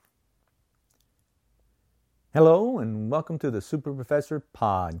Hello and welcome to the Super Professor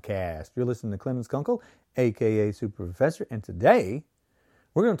Podcast. You're listening to Clemens Kunkel, aka Super Professor, and today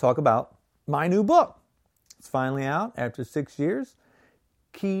we're going to talk about my new book. It's finally out after 6 years.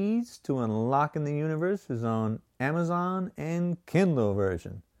 Keys to Unlocking the Universe is on Amazon and Kindle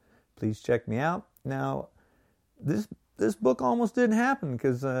version. Please check me out. Now, this book almost didn't happen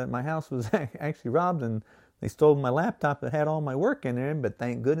because my house was actually robbed and they stole my laptop that had all my work in there, but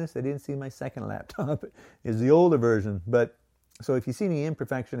thank goodness they didn't see my second laptop. It's the older version. But so if you see any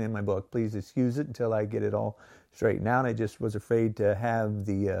imperfection in my book, please excuse it until I get it all straightened out. I just was afraid to have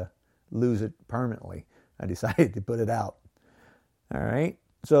lose it permanently. I decided to put it out. All right.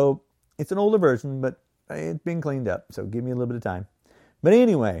 So it's an older version, but it's been cleaned up. So give me a little bit of time. But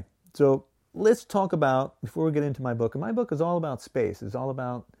anyway, so let's talk about, before we get into my book, and my book is all about space. It's all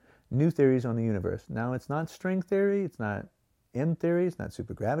about new theories on the universe. Now, it's not string theory, it's not M theory, it's not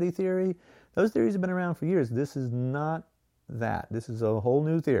supergravity theory. Those theories have been around for years. This is not that. This is a whole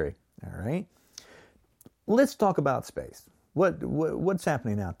new theory. All right? Let's talk about space. What's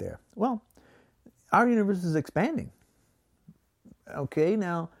happening out there? Well, our universe is expanding. Okay,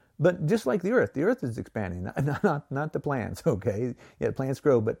 now, but just like the Earth is expanding, not the plants, okay? Yeah, plants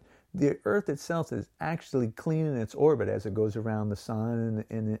grow, but the Earth itself is actually cleaning its orbit as it goes around the sun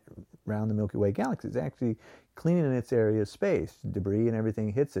and around the Milky Way galaxy. It's actually cleaning its area of space. Debris and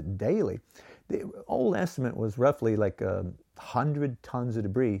everything hits it daily. The old estimate was roughly like 100 tons of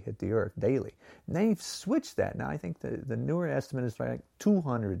debris hit the Earth daily. And they've switched that. Now I think the newer estimate is like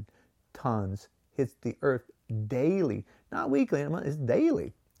 200 tons hits the Earth daily. Not weekly, it's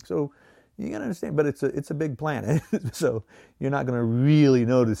daily. So you got to understand, but it's a big planet, so you're not going to really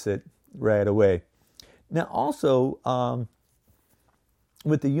notice it right away. Now, also,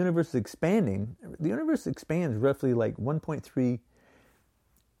 with the universe expanding, the universe expands roughly like 1.3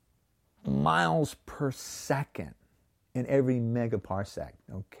 miles per second in every megaparsec.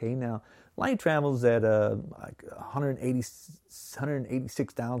 Okay, now light travels at like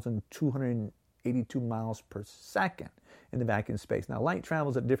 186,282 miles per second in the vacuum space. Now, light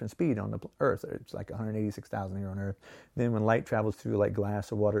travels at a different speed on the Earth. It's like 186,000 here on Earth. Then when light travels through like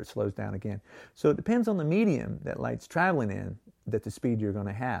glass or water, it slows down again. So it depends on the medium that light's traveling in, that the speed you're going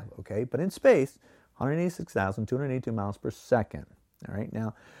to have, okay? But in space, 186,282 miles per second, all right?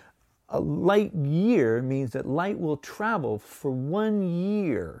 Now, a light year means that light will travel for 1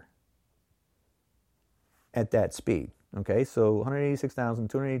 year at that speed, okay? So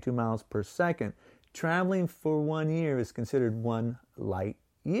 186,282 miles per second. Traveling for 1 year is considered 1 light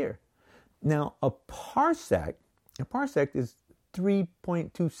year. Now, a parsec is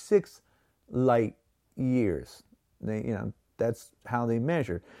 3.26 light years. That's how they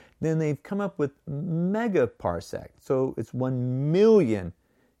measure. Then they've come up with megaparsec. So it's 1 million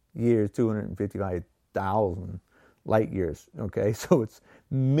years, 255,000 light years. Okay, so it's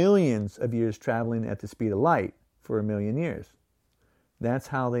millions of years traveling at the speed of light for 1 million years. That's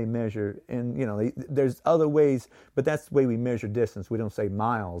how they measure, and there's other ways, but that's the way we measure distance. We don't say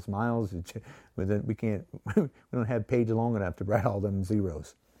miles. Miles, we don't have pages long enough to write all them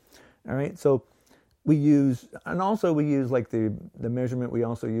zeros. All right, so we use like the measurement we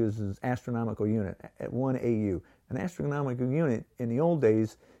also use is astronomical unit at 1 AU. An astronomical unit in the old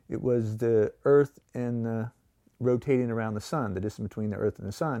days, it was the Earth and rotating around the sun, the distance between the Earth and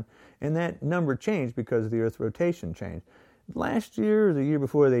the sun, and that number changed because of the Earth's rotation changed. Last year or the year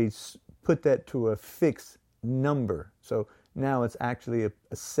before, they put that to a fixed number. So now it's actually a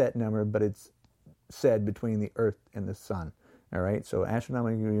set number, but it's said between the Earth and the sun. All right, so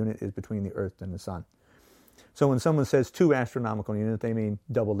astronomical unit is between the Earth and the sun. So when someone says 2 astronomical units, they mean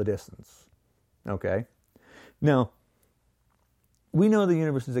double the distance. Okay? Now, we know the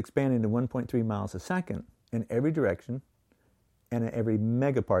universe is expanding to 1.3 miles a second in every direction and at every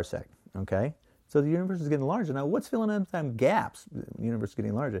megaparsec. Okay? So the universe is getting larger. Now, what's filling up them gaps? The universe is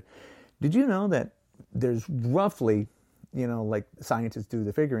getting larger. Did you know that there's roughly, like scientists do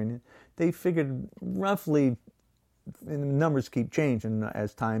the figuring, they figured roughly, and the numbers keep changing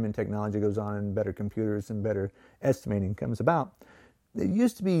as time and technology goes on and better computers and better estimating comes about. It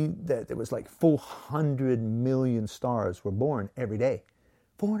used to be that there was like 400 million stars were born every day.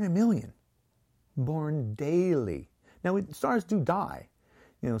 400 million born daily. Now, stars do die.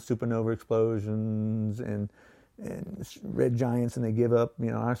 Supernova explosions and red giants, and they give up.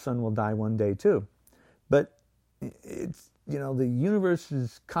 Our sun will die one day too. But it's, the universe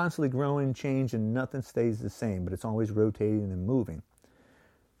is constantly growing, changing, and nothing stays the same, but it's always rotating and moving.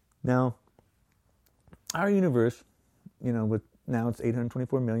 Now, our universe, now it's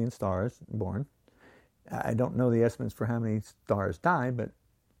 824 million stars born. I don't know the estimates for how many stars die, but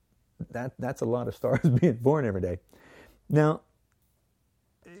that's a lot of stars being born every day. Now,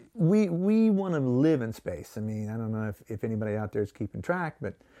 we want to live in space. I mean, I don't know if anybody out there is keeping track,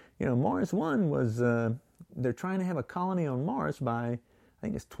 but Mars One was they're trying to have a colony on Mars by, I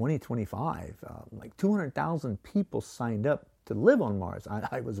think it's 2025. Like 200,000 people signed up to live on Mars.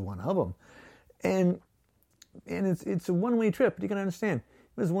 I was one of them, and it's a one-way trip. You can understand.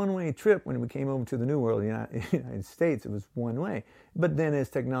 It was a one-way trip when we came over to the New World, the United States. It was one way. But then as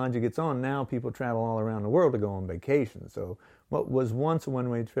technology gets on, now people travel all around the world to go on vacation. So what was once a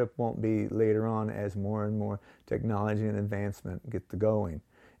one-way trip won't be later on as more and more technology and advancement get to going.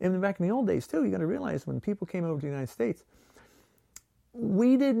 And back in the old days, too, you got to realize when people came over to the United States,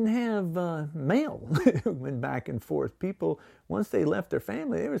 we didn't have mail. Went back and forth. People, once they left their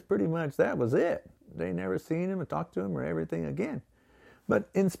family, it was pretty much that was it. They never seen them or talked to them or everything again. But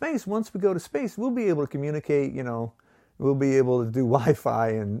in space, once we go to space, we'll be able to communicate, we'll be able to do Wi-Fi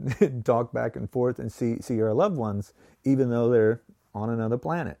and talk back and forth and see our loved ones, even though they're on another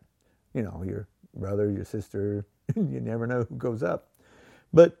planet. Your brother, your sister, you never know who goes up.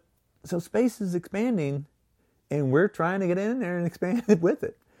 But so space is expanding, and we're trying to get in there and expand it with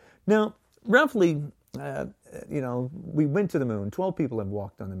it. Now, roughly, we went to the moon. 12 people have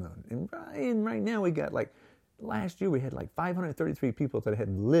walked on the moon. And right now we got last year we had 533 people that had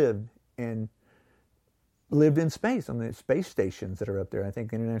lived in space on the space stations that are up there. I think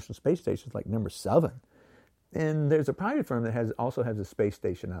the International Space Station is number 7. And there's a private firm that also has a space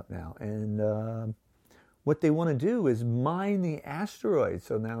station up now. And what they want to do is mine the asteroids.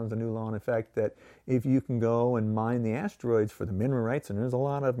 So now there's a new law in effect that if you can go and mine the asteroids for the mineral rights, and there's a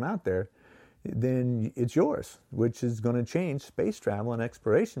lot of them out there, then it's yours, which is going to change space travel and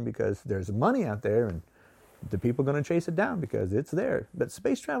exploration because there's money out there and the people are going to chase it down because it's there. But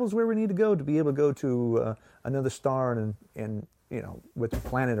space travel is where we need to go to be able to go to another star and with a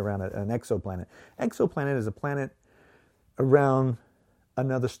planet around an exoplanet. Exoplanet is a planet around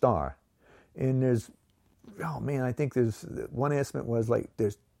another star. And I think there's one estimate was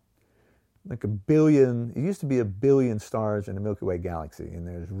there's a billion, it used to be a billion stars in the Milky Way galaxy. And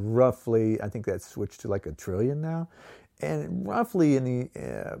there's roughly, I think that's switched to 1 trillion now. And roughly in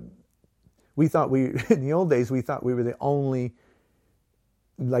the in the old days, we thought we were the only,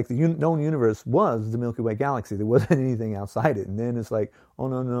 the known universe was the Milky Way galaxy. There wasn't anything outside it. And then it's oh,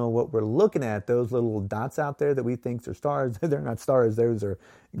 no, what we're looking at, those little dots out there that we think are stars, they're not stars, those are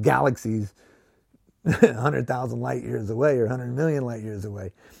galaxies 100,000 light years away or 100 million light years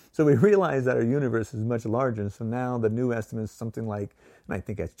away. So we realized that our universe is much larger. And so now the new estimate is something and I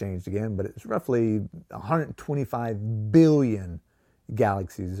think that's changed again, but it's roughly 125 billion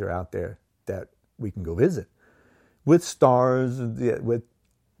galaxies are out there that we can go visit with stars, with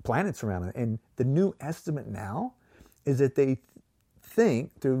planets around it. And the new estimate now is that they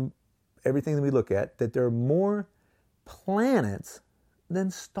think, through everything that we look at, that there are more planets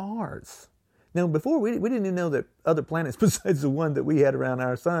than stars. Now, before, we didn't even know that other planets besides the one that we had around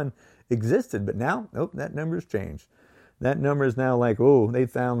our sun existed. But now, that number's changed. That number is now they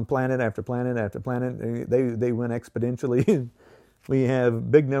found planet after planet after planet. They went exponentially. We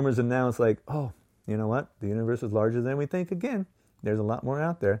have big numbers, and now it's you know what? The universe is larger than we think again. There's a lot more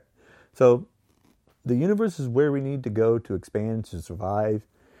out there. So the universe is where we need to go to expand, to survive,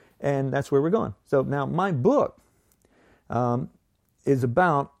 and that's where we're going. So now my book is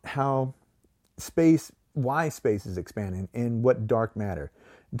about why space is expanding and what dark matter.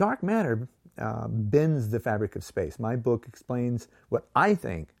 Dark matter bends the fabric of space. My book explains what I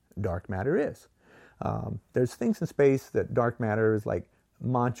think dark matter is. There's things in space that dark matter is like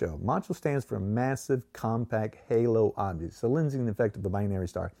MACHO. MACHO stands for Massive Compact Halo Object. It's the lensing effect of a binary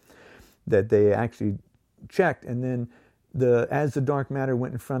star that they actually checked. And then as the dark matter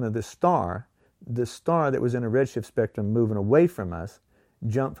went in front of the star that was in a redshift spectrum moving away from us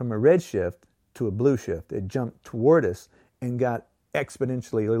jumped from a redshift to a blue shift. It jumped toward us and got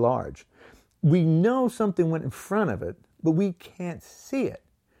exponentially large. We know something went in front of it, but we can't see it.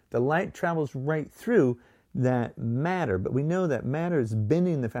 The light travels right through that matter, but we know that matter is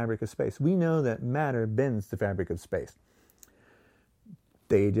bending the fabric of space. We know that matter bends the fabric of space.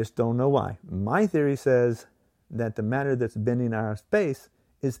 They just don't know why. My theory says that the matter that's bending our space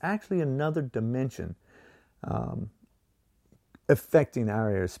is actually another dimension affecting our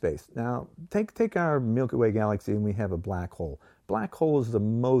area of space. Now, take our Milky Way galaxy and we have a black hole. Black hole is the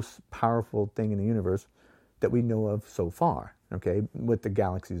most powerful thing in the universe that we know of so far, okay, with the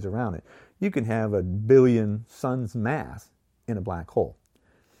galaxies around it. You can have 1 billion suns mass in a black hole.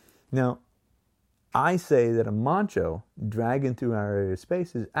 Now, I say that a MACHO dragging through our area of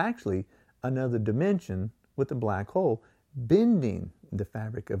space is actually another dimension with a black hole bending the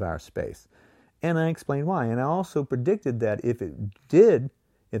fabric of our space. And I explained why. And I also predicted that if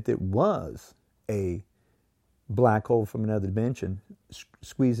it was a black hole from another dimension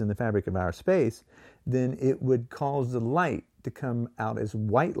squeezing the fabric of our space, then it would cause the light to come out as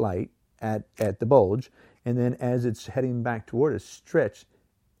white light at the bulge, and then as it's heading back toward us,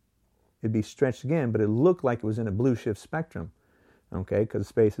 it'd be stretched again, but it looked like it was in a blue shift spectrum, okay, because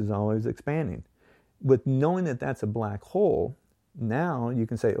space is always expanding. With knowing that that's a black hole, now you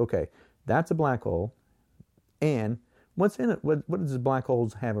can say, okay, that's a black hole, and what's in it? What does black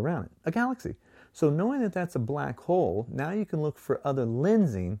holes have around it? A galaxy. So knowing that that's a black hole, now you can look for other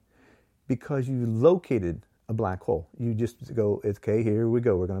lensing because you located a black hole. You just go, okay, here we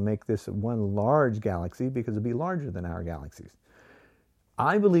go. We're going to make this one large galaxy because it'll be larger than our galaxies.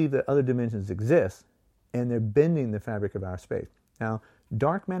 I believe that other dimensions exist, and they're bending the fabric of our space. Now,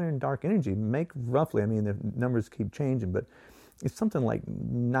 dark matter and dark energy make roughly, I mean, the numbers keep changing, but it's something like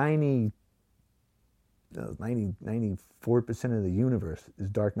 94% of the universe is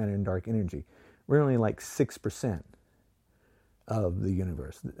dark matter and dark energy. We're only like 6% of the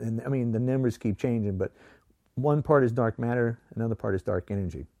universe. And I mean, the numbers keep changing, but one part is dark matter, another part is dark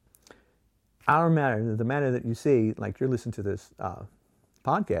energy. Our matter, the matter that you see, like you're listening to this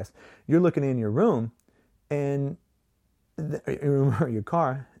podcast, you're looking in your room and your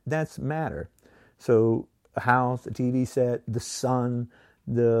car, that's matter. So a house, a TV set, the sun,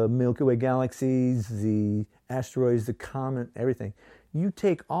 the Milky Way galaxies, the asteroids, the comet, everything. You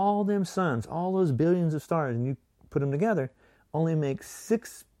take all them suns, all those billions of stars, and you put them together, only make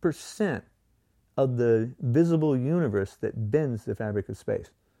 6% of the visible universe that bends the fabric of space.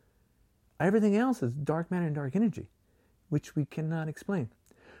 Everything else is dark matter and dark energy, which we cannot explain.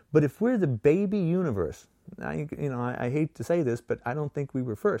 But if we're the baby universe, I hate to say this, but I don't think we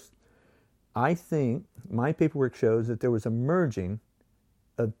were first. I think my paperwork shows that there was a merging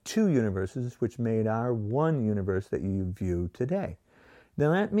of two universes, which made our one universe that you view today.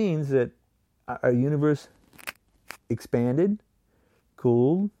 Now that means that our universe expanded,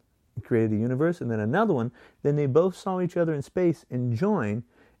 cooled, created a universe, and then another one. Then they both saw each other in space and joined.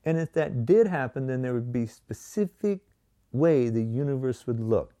 And if that did happen, then there would be a specific way the universe would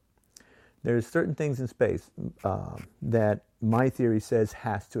look. There's certain things in space that my theory says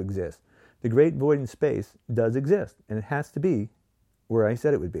has to exist. The great void in space does exist, and it has to be where I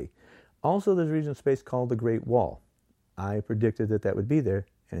said it would be. Also, there's a region of space called the Great Wall. I predicted that that would be there,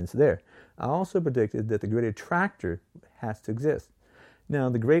 and it's there. I also predicted that the Great Attractor has to exist. Now,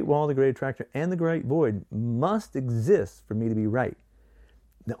 the Great Wall, the Great Attractor, and the Great Void must exist for me to be right.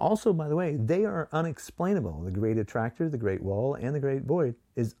 Now, also, by the way, they are unexplainable. The Great Attractor, the Great Wall, and the Great Void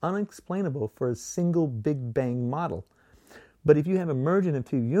is unexplainable for a single Big Bang model. But if you have a merging of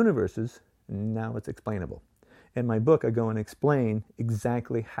two universes, now it's explainable. In my book, I go and explain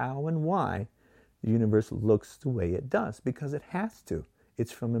exactly how and why the universe looks the way it does, because it has to.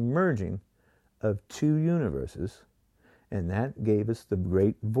 It's from a merging of two universes, and that gave us the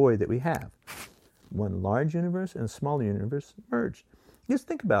great void that we have. One large universe and a smaller universe merged. Just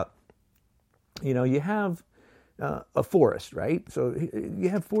think about, you have a forest, right? So you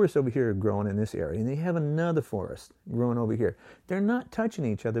have forests over here growing in this area, and you have another forest growing over here. They're not touching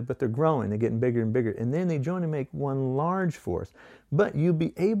each other, but they're growing. They're getting bigger and bigger, and then they join to make one large forest. But you'll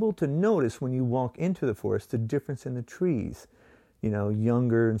be able to notice when you walk into the forest the difference in the trees.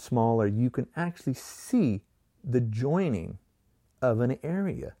 Younger and smaller. You can actually see the joining of an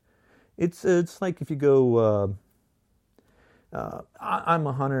area. It's like if you go. I'm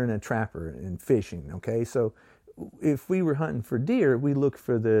a hunter and a trapper in fishing. Okay, so if we were hunting for deer, we look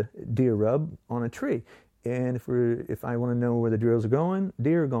for the deer rub on a tree. And if I want to know where the deer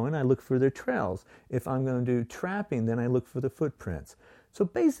are going, I look for their trails. If I'm going to do trapping, then I look for the footprints. So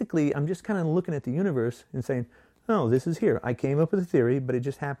basically, I'm just kind of looking at the universe and saying, oh, this is here. I came up with a theory, but it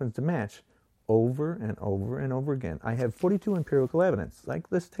just happens to match over and over and over again. I have 42 empirical evidence. Like,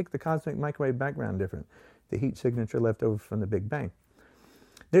 let's take the cosmic microwave background difference, the heat signature left over from the Big Bang.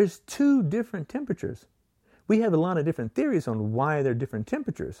 There's two different temperatures. We have a lot of different theories on why they're different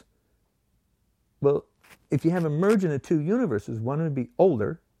temperatures. Well, if you have a merging of two universes, one would be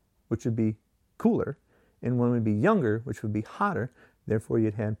older, which would be cooler, and one would be younger, which would be hotter. Therefore,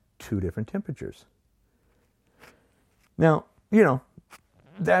 you'd have two different temperatures. Now,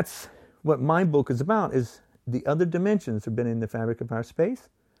 that's what my book is about, is the other dimensions have been in the fabric of our space.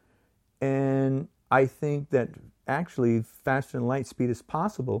 And I think that actually faster than light speed is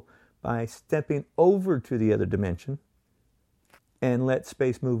possible by stepping over to the other dimension and let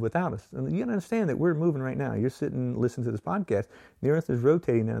space move without us. And you understand that we're moving right now. You're sitting listening to this podcast. The Earth is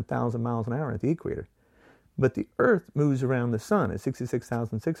rotating at 1,000 miles an hour at the equator. But the Earth moves around the sun at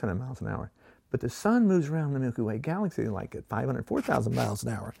 66,600 miles an hour. But the sun moves around the Milky Way galaxy like at 504,000 miles an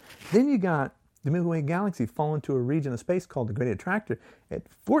hour. Then you got the Milky Way galaxy fall into a region of space called the Great Attractor at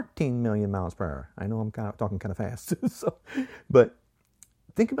 14 million miles per hour. I know I'm talking kind of fast. But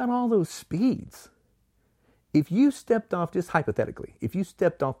think about all those speeds. If you stepped off, just hypothetically, if you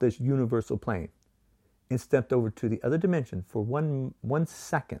stepped off this universal plane and stepped over to the other dimension for one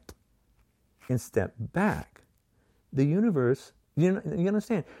second and stepped back, the universe, you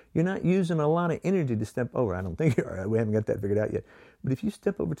understand, you're not using a lot of energy to step over. I don't think you are. We haven't got that figured out yet. But if you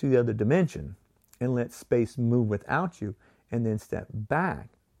step over to the other dimension and let space move without you and then step back,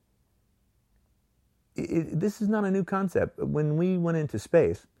 this is not a new concept. When we went into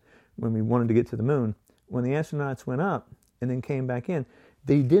space, when we wanted to get to the moon, when the astronauts went up and then came back in,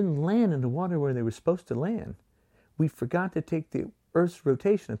 they didn't land in the water where they were supposed to land. We forgot to take the Earth's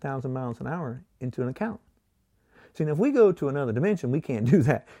rotation 1,000 miles an hour into an account. See, now if we go to another dimension, we can't do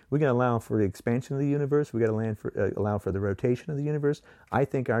that. We got to allow for the expansion of the universe. We got to allow for the rotation of the universe. I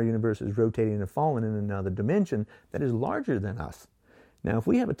think our universe is rotating and falling in another dimension that is larger than us. Now, if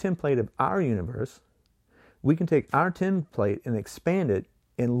we have a template of our universe, we can take our template and expand it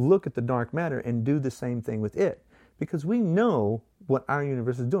and look at the dark matter and do the same thing with it. Because we know what our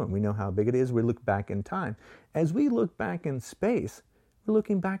universe is doing. We know how big it is. We look back in time. As we look back in space, we're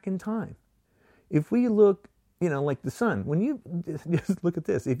looking back in time. If we look, like the sun, when you just look at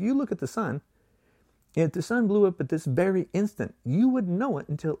this, if you look at the sun, if the sun blew up at this very instant, you wouldn't know it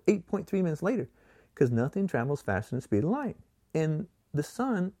until 8.3 minutes later, because nothing travels faster than the speed of light. And the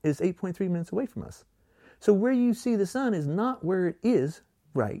sun is 8.3 minutes away from us. So where you see the sun is not where it is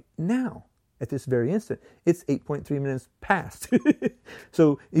right now. At this very instant, it's 8.3 minutes past.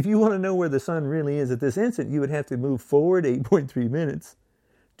 So if you want to know where the sun really is at this instant, you would have to move forward 8.3 minutes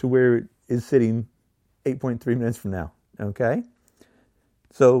to where it is sitting 8.3 minutes from now. Okay?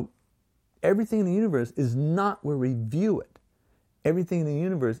 So everything in the universe is not where we view it. Everything in the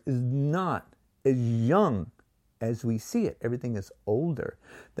universe is not as young as we see it. Everything is older.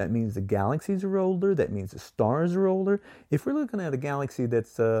 That means the galaxies are older. That means the stars are older. If we're looking at a galaxy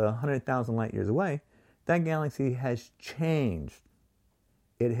that's 100,000 light years away, that galaxy has changed.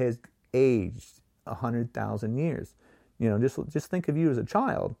 It has aged 100,000 years. Just think of you as a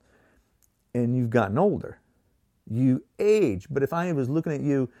child, and you've gotten older. You age. But if I was looking at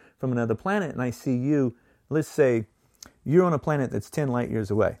you from another planet and I see you, let's say you're on a planet that's 10 light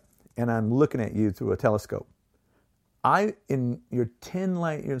years away, and I'm looking at you through a telescope. You're 10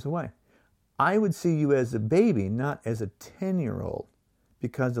 light years away. I would see you as a baby, not as a 10-year-old,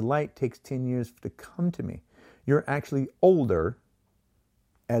 because the light takes 10 years to come to me. You're actually older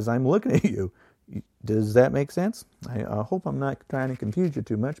as I'm looking at you. Does that make sense? I hope I'm not trying to confuse you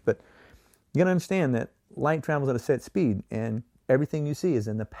too much, but you got to understand that light travels at a set speed, and everything you see is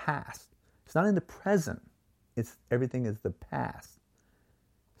in the past. It's not in the present. Everything is the past.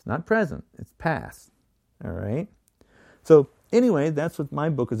 It's not present. It's past. All right? So anyway, that's what my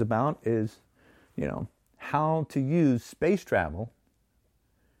book is about, is, how to use space travel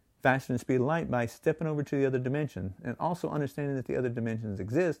faster than the speed of light by stepping over to the other dimension, and also understanding that the other dimensions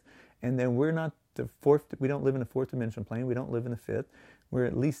exist, and then we don't live in the fourth dimensional plane, we don't live in the fifth, we're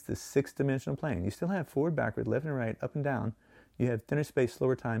at least the sixth dimensional plane. You still have forward, backward, left and right, up and down. You have thinner space,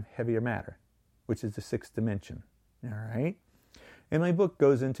 slower time, heavier matter, which is the sixth dimension. All right? And my book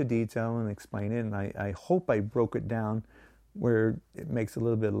goes into detail and explain it, and I hope I broke it down where it makes a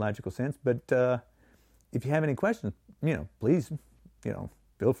little bit of logical sense. But if you have any questions, please,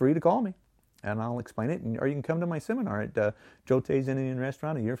 feel free to call me, and I'll explain it. Or you can come to my seminar at Jotei's Indian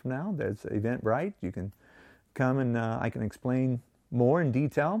Restaurant a year from now. There's Eventbrite. You can come and I can explain more in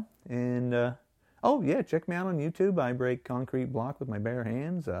detail. And, check me out on YouTube. I break concrete block with my bare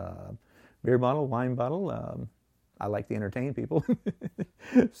hands. Beer bottle, wine bottle. I like to entertain people.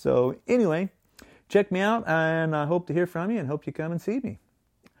 So anyway, check me out, and I hope to hear from you, and hope you come and see me.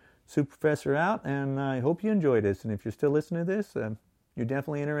 Super Professor out, and I hope you enjoyed this. And if you're still listening to this, you're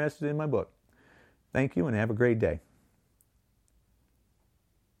definitely interested in my book. Thank you, and have a great day.